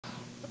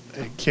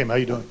Hey, Kim, how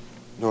you doing?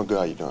 Doing good.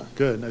 How you doing?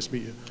 Good. Nice to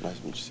meet you. Nice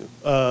to meet you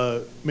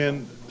too.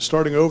 Man,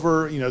 starting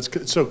over,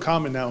 it's so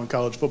common now in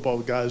college football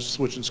with guys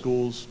switching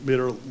schools mid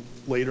or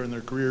later in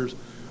their careers.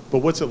 But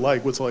what's it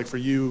like? What's it like for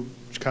you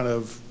kind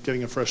of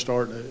getting a fresh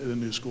start at a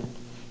new school?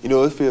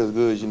 It feels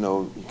good.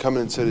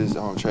 Coming into this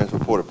transfer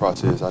portal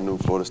process, I knew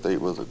Florida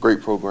State was a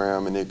great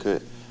program and it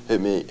could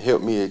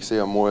help me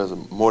excel more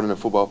more than a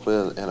football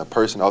player and a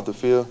person off the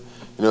field.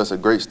 It's a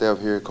great staff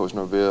here. Coach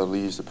Norvell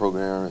leads the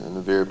program in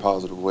a very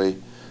positive way.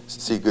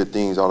 See good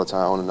things all the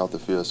time on and off the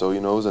field. So,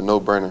 it was a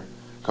no-brainer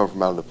coming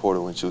from out of the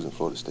portal when choosing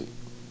Florida State.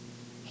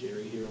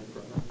 Jerry here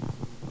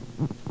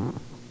in front.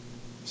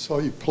 So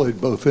you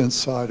played both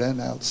inside and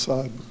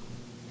outside.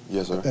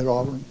 Yes, sir. At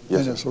Auburn.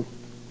 Yes, and sir. as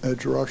an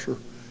edge rusher.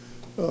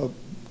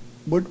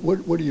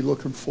 What are you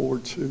looking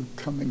forward to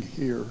coming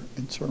here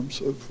in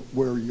terms of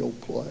where you'll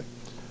play?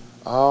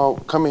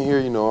 Coming here,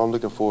 I'm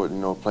looking forward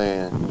to,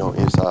 playing,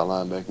 inside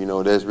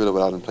linebacker. That's really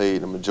what I've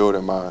played the majority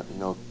of my,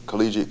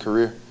 collegiate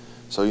career.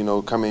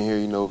 So, coming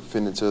here,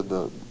 fitting into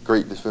the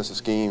great defensive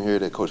scheme here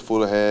that Coach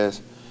Fuller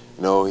has.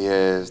 He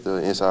has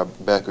the inside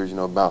backers,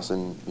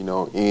 bouncing,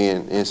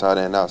 inside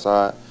and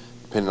outside,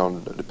 depending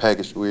on the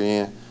package we're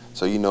in.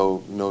 So,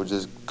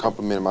 just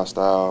complementing my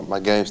style, my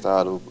game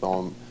style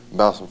of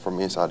bouncing from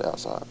inside to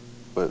outside,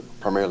 but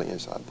primarily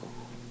inside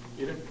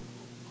though.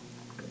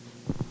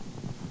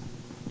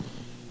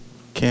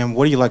 Cam,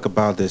 what do you like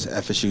about this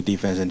FSU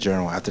defense in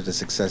general after the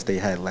success they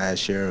had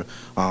last year?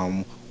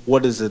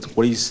 What do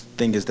you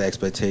think is the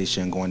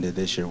expectation going to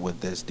this year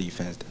with this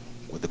defense,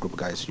 with the group of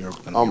guys you're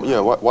going to Yeah,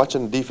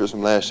 watching the defense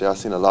from last year, I've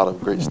seen a lot of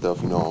great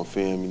stuff, on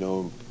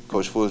film.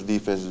 Coach Fuller's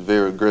defense is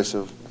very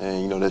aggressive,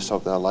 and, that's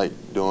something I like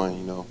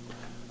doing,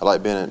 I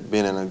like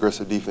being an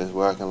aggressive defense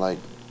where I can,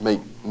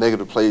 make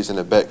negative plays in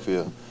the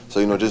backfield.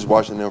 So, just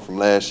watching them from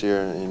last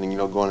year and,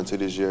 going into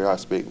this year, I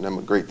expect them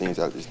great things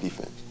out of this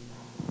defense.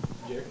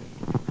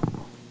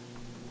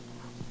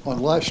 On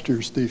last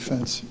year's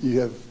defense, you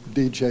have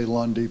DJ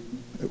Lundy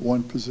at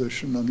one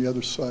position. On the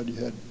other side,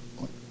 you had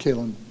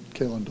Kalen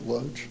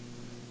Deloge,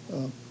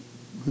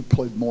 who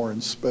played more in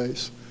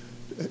space.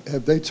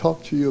 Have they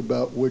talked to you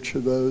about which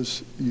of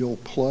those you'll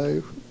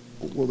play?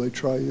 Will they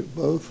try you at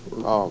both?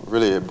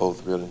 Really at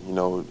both, really. In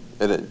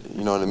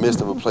the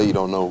midst of a play, you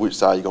don't know which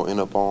side you're going to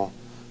end up on.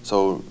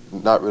 So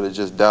not really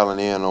just dialing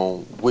in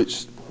on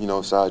which,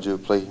 side you'll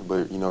play,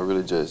 but,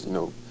 really just,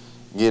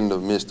 get in the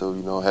midst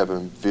of,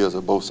 having feels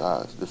of both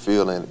sides, the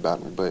field and the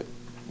boundary, but,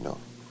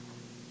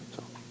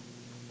 So.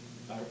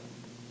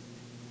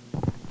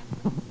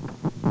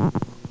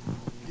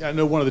 Yeah, I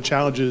know one of the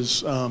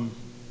challenges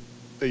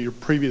at your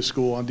previous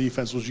school on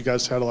defense was you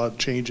guys had a lot of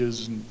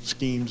changes and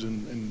schemes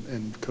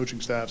and coaching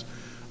staffs.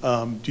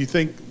 Do you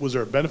think, was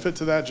there a benefit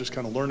to that, just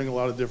kind of learning a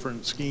lot of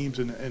different schemes,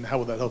 and how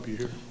would that help you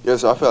here?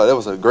 Yes, I feel like that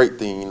was a great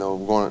thing,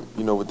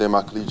 going, within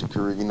my collegiate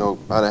career.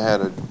 I done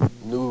had a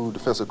new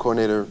defensive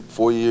coordinator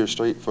 4 years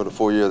straight for the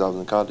 4 years I was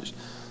in college.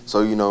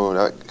 So,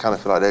 I kind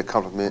of feel like that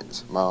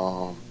complements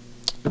my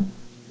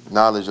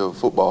knowledge of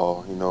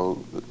football,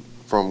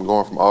 from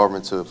going from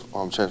Auburn to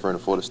transferring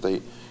to Florida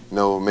State,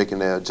 making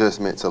that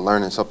adjustment to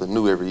learning something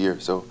new every year.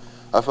 So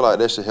I feel like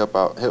that should help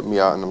me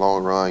out in the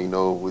long run,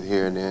 with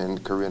here and then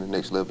career in the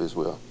next level as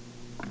well.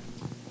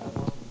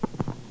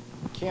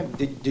 Cam,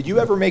 did you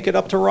ever make it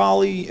up to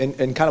Raleigh,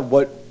 and kind of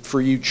what for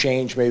you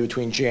changed maybe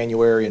between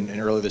January and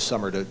early this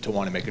summer to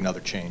want to make another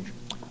change?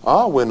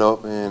 I went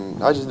up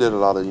and I just did a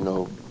lot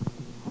of,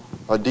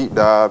 a deep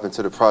dive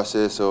into the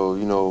process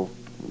of,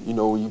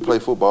 when you play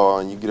football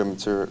and you get them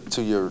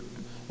to your,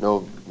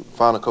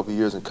 final couple of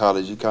years in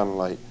college, you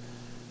kind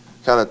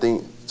of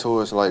think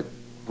towards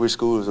which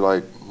school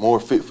is more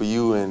fit for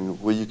you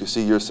and where you can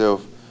see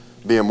yourself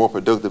being more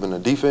productive in the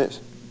defense.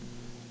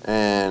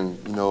 And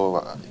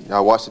I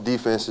watched the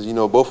defenses.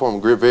 Both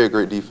of them very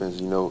great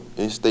defenses.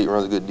 In-state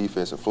runs a good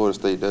defense, and Florida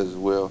State does as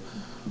well.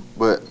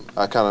 But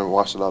I kind of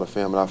watched a lot of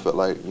film, and I felt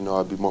like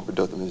I'd be more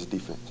productive in this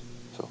defense.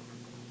 So.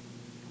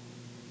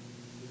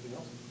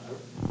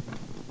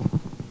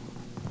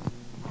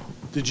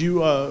 Did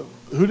you?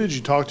 Who did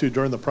you talk to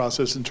during the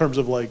process in terms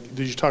of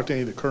did you talk to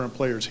any of the current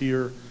players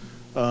here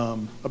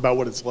about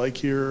what it's like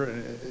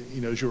here,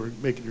 as you were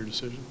making your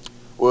decision?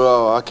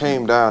 Well, I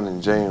came down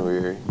in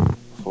January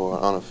for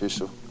an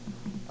unofficial.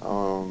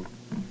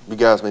 You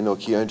guys may know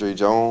Keandre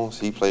Jones.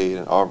 He played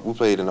in Auburn. We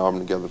played in Auburn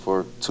together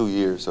for 2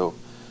 years. So,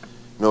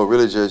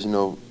 really just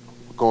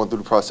going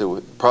through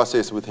the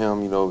process with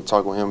him.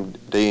 Talking with him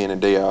day in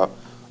and day out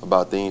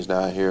about things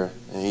down here,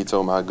 and he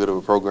told me how good of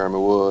a program it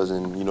was,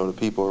 and the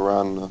people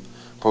around the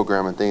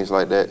program and things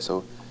like that.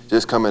 So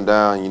just coming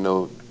down,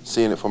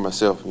 seeing it for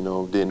myself,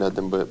 did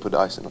nothing but put the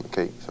icing on the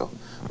cake. So,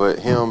 but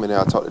him, and then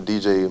I talked to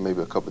DJ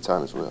maybe a couple of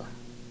times as well,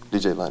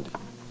 DJ Lundy.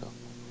 So.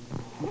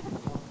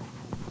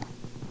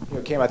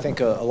 Cam, I think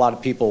a lot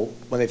of people,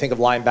 when they think of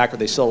linebacker,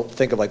 they still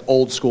think of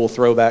old school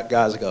throwback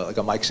guys like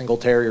a Mike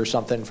Singletary or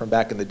something from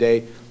back in the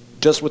day.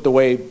 Just with the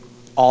way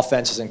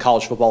offenses in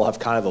college football have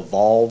kind of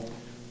evolved,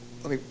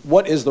 I mean,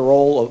 what is the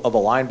role of a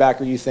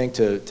linebacker, you think,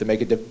 to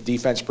make a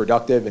defense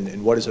productive,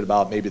 and what is it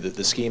about maybe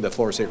the scheme that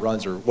Florida State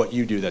runs or what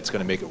you do that's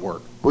going to make it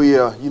work? Well,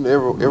 yeah, you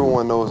know,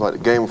 everyone knows like the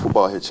game of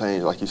football had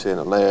changed, like you said, in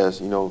the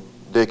last, you know,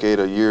 decade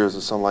or years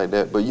or something like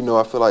that. But, you know,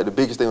 I feel like the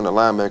biggest thing on the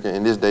linebacker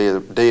in this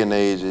day and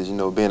age is, you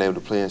know, being able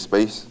to play in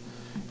space.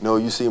 You know,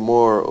 you see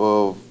more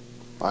of,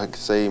 I could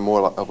say,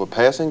 more of a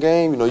passing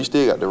game. You know, you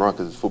still got the run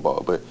because it's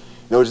football, but, you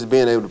know, just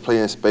being able to play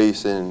in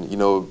space and, you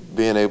know,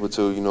 being able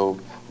to, you know,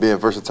 being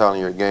versatile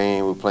in your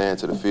game, we're playing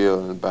to the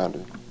field and the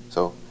boundary.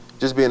 So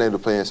just being able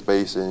to play in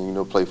space and, you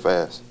know, play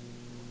fast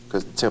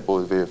because the tempo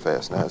is very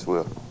fast now as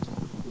well.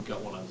 We've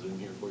got one on Zoom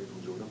here for you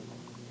from Jordan.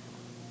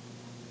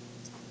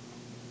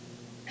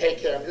 Hey,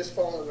 Cam, just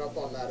following up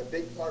on that, a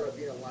big part of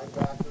being a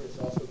linebacker is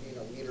also being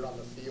a leader on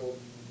the field.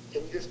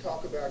 Can you just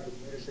talk about your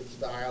leadership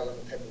style and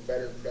the type of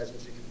veteran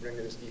presence you can bring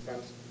to this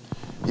defense?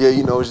 Yeah,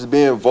 you know, just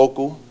being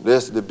vocal.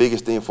 That's the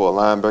biggest thing for a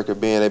linebacker,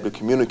 being able to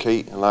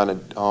communicate and line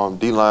the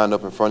D-line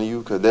up in front of you,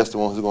 because that's the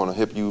one who's going to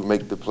help you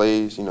make the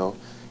plays. You know,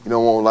 you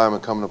don't want a lineman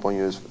coming up on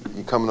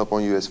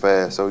you as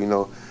fast. So, you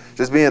know,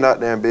 just being out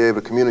there and being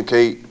able to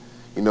communicate.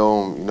 You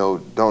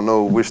know, don't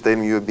know which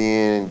stadium you'll be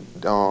in,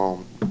 how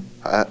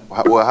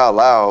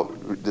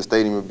loud the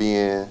stadium will be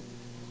in.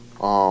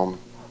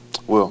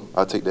 Well,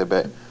 I'll take that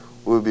back.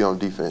 We'll be on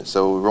defense,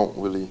 so we won't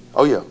really.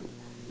 Oh yeah,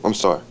 I'm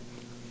sorry.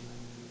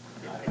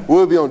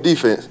 We'll be on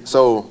defense,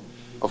 so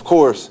of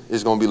course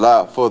it's going to be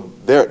loud for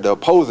the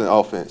opposing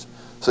offense.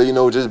 So, you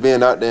know, just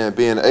being out there and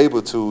being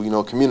able to, you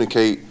know,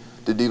 communicate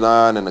the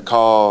D-line and the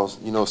calls.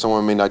 You know,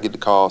 someone may not get the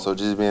call, so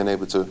just being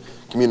able to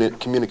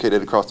communicate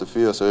it across the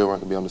field so everyone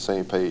can be on the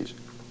same page.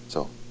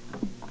 So.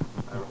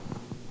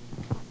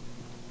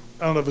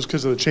 I don't know if it's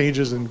because of the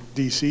changes in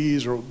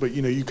DCs, but,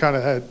 you know, you kind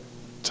of had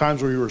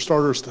times where you were a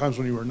starter, times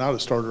when you were not a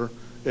starter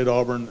at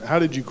Auburn. How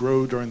did you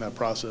grow during that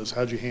process?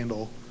 How did you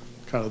handle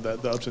kind of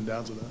the ups and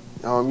downs of that?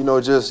 You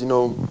know, just, you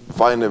know,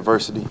 fighting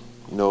adversity.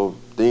 You know,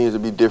 things will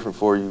be different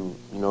for you,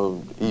 you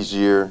know, each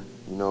year,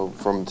 you know,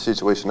 from the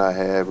situation I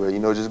had. But, you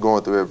know, just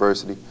going through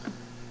adversity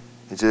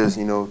and just,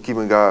 you know,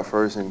 keeping God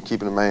first and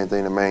keeping the main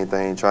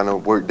thing, trying to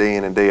work day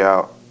in and day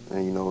out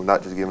and, you know,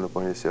 not just giving up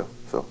on yourself.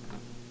 So.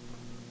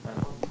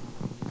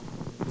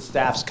 The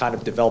staff's kind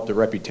of developed a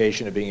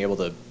reputation of being able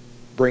to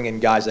bring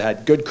in guys that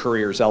had good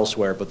careers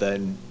elsewhere, but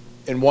then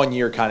in 1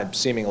 year kind of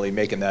seemingly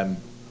making them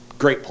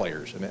great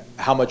players. I mean,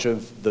 how much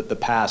of the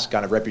past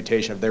kind of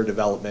reputation of their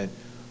development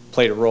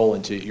played a role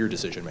into your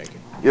decision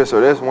making? Yeah, so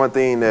that's one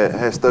thing that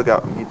has stuck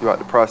out to me throughout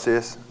the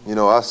process. You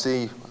know,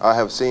 I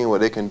have seen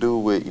what they can do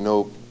with, you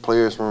know,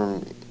 players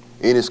from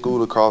any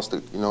school across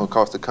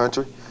the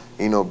country.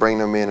 You know, bring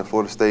them in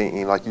Florida State,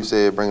 and like you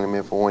said, bring them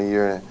in for 1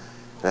 year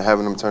and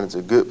having them turn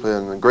into good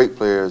players and great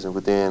players and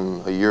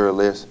within a year or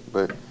less.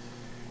 But,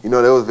 you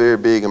know, that was very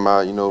big in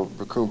my, you know,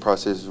 recruiting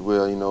process as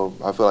well. You know,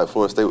 I feel like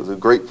Florida State was a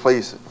great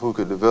place who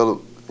could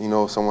develop, you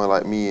know, someone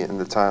like me in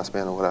the time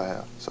span of what I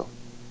have. So.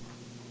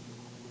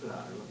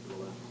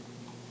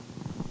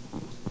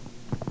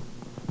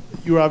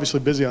 You were obviously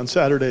busy on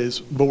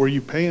Saturdays, but were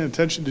you paying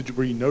attention?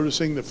 Were you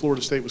noticing that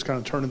Florida State was kind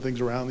of turning things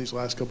around these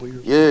last couple of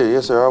years? Yeah,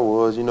 yes, sir, I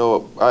was. You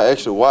know, I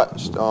actually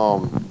watched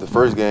the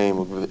first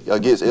game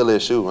against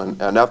LSU,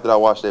 and after I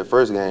watched that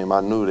first game, I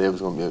knew that it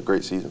was going to be a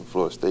great season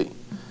for Florida State.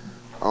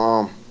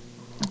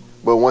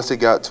 But once it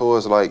got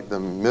towards like the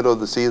middle of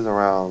the season,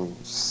 around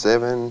 6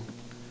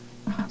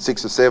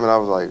 or 7, I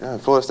was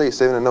like, Florida State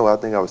 7-0.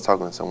 I think I was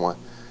talking to someone,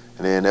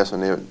 and then that's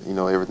when you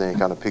know, everything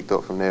kind of picked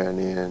up from there, and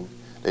then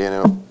they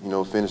ended up, you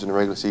know, finishing the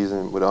regular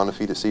season with an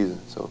undefeated season.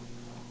 So,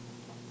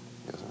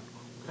 yes, sir.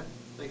 Okay.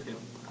 Thanks, Neil.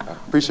 I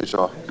appreciate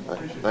y'all.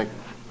 Thank you.